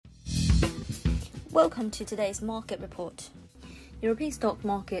Welcome to today's market report. European stock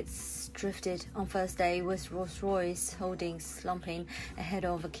markets drifted on Thursday with Rolls-Royce Holdings slumping ahead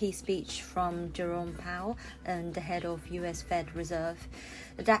of a key speech from Jerome Powell and the head of US Fed Reserve.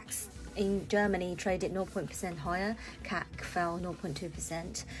 The DAX in Germany traded 0.% higher, CAC fell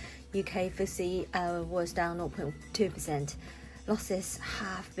 0.2%, UK FTSE was down 0.2%. Losses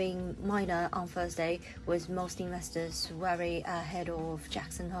have been minor on Thursday, with most investors wary ahead of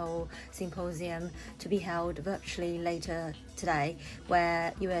Jackson Hole Symposium to be held virtually later today,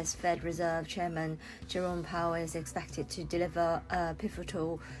 where US Fed Reserve Chairman Jerome Powell is expected to deliver a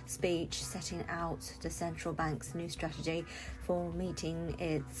pivotal speech setting out the central bank's new strategy for meeting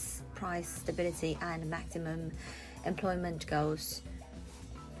its price stability and maximum employment goals.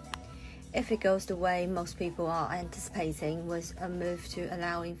 If it goes the way most people are anticipating, with a move to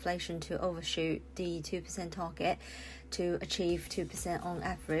allow inflation to overshoot the 2% target to achieve 2% on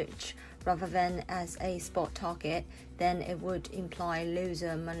average, rather than as a spot target, then it would imply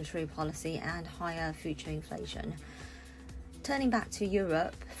looser monetary policy and higher future inflation. Turning back to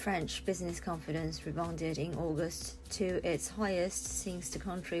Europe, French business confidence rebounded in August to its highest since the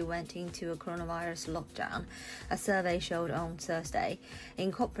country went into a coronavirus lockdown, a survey showed on Thursday.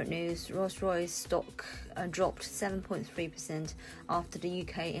 In corporate news, Rolls-Royce stock dropped 7.3% after the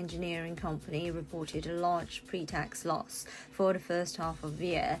UK engineering company reported a large pre-tax loss for the first half of the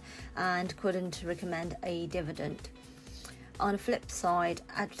year and couldn't recommend a dividend. On the flip side,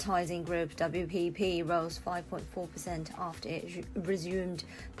 advertising group WPP rose 5.4% after it resumed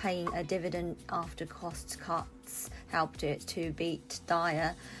paying a dividend after cost cuts helped it to beat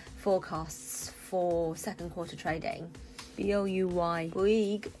dire forecasts for second quarter trading.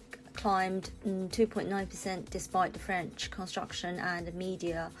 Bouygues climbed 2.9% despite the French construction and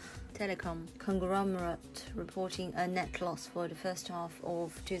media telecom conglomerate reporting a net loss for the first half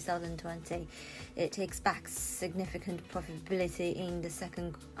of 2020. It expects significant profitability in the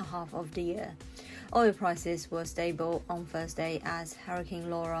second half of the year. Oil prices were stable on Thursday as Hurricane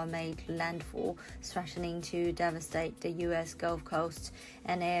Laura made landfall, threatening to devastate the US Gulf Coast,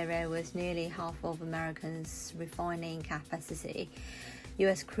 an area with nearly half of America's refining capacity.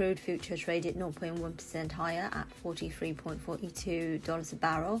 US crude future traded 0.1% higher at $43.42 a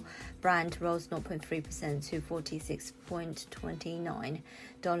barrel. Brent rose 0.3% to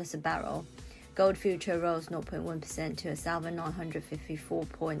 $46.29 a barrel. Gold future rose 0.1% to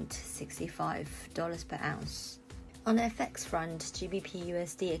 $1,954.65 per ounce. On the FX front,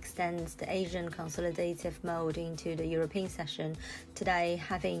 GBP/USD extends the Asian consolidative mode into the European session today,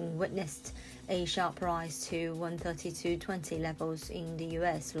 having witnessed a sharp rise to 132.20 levels in the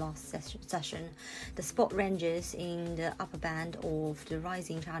US last session. The spot ranges in the upper band of the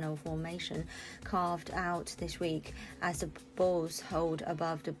rising channel formation carved out this week as the bulls hold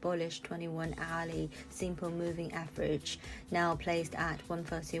above the bullish 21-hourly simple moving average, now placed at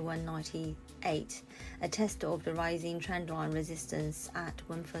 131.98. A test of the rising trendline resistance at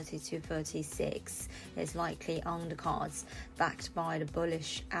 132.36 is likely on the cards, backed by the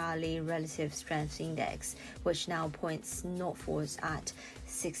bullish hourly relative strength index, which now points northwards at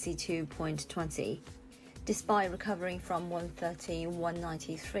 62.20. Despite recovering from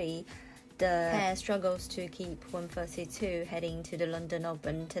 131.93, the pair struggles to keep 132 heading to the London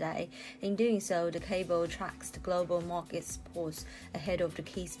Open today. In doing so, the cable tracks the global market's pause ahead of the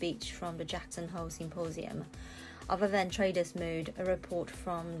key speech from the Jackson Hole Symposium. Other than traders' mood, a report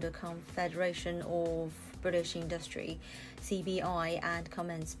from the Confederation of British Industry, CBI, and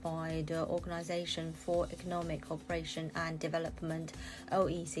comments by the Organisation for Economic Cooperation and Development,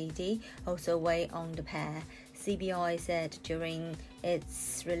 OECD, also weigh on the pair. CBI said during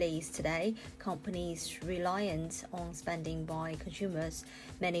its release today, companies reliant on spending by consumers,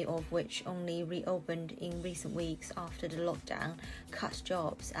 many of which only reopened in recent weeks after the lockdown, cut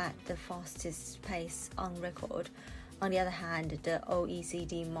jobs at the fastest pace on record. On the other hand, the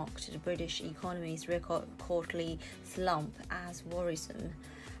OECD mocked the British economy's record quarterly slump as worrisome.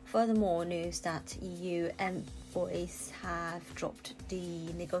 Furthermore, news that EU envoys have dropped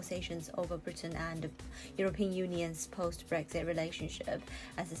the negotiations over Britain and the European Union's post-Brexit relationship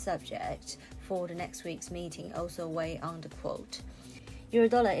as a subject for the next week's meeting also weigh on the quote.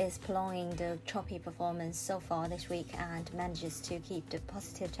 Eurodollar is prolonging the choppy performance so far this week and manages to keep the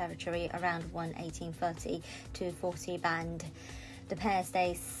positive territory around 118.30 to 40 band. The pair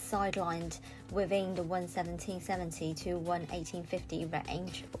stays sidelined within the 117.70 to 118.50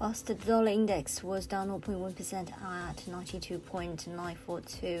 range, whilst the dollar index was down 0.1% at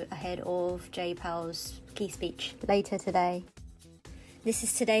 92.942 ahead of Jay Powell's key speech later today. This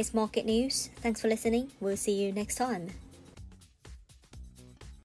is today's market news. Thanks for listening. We'll see you next time.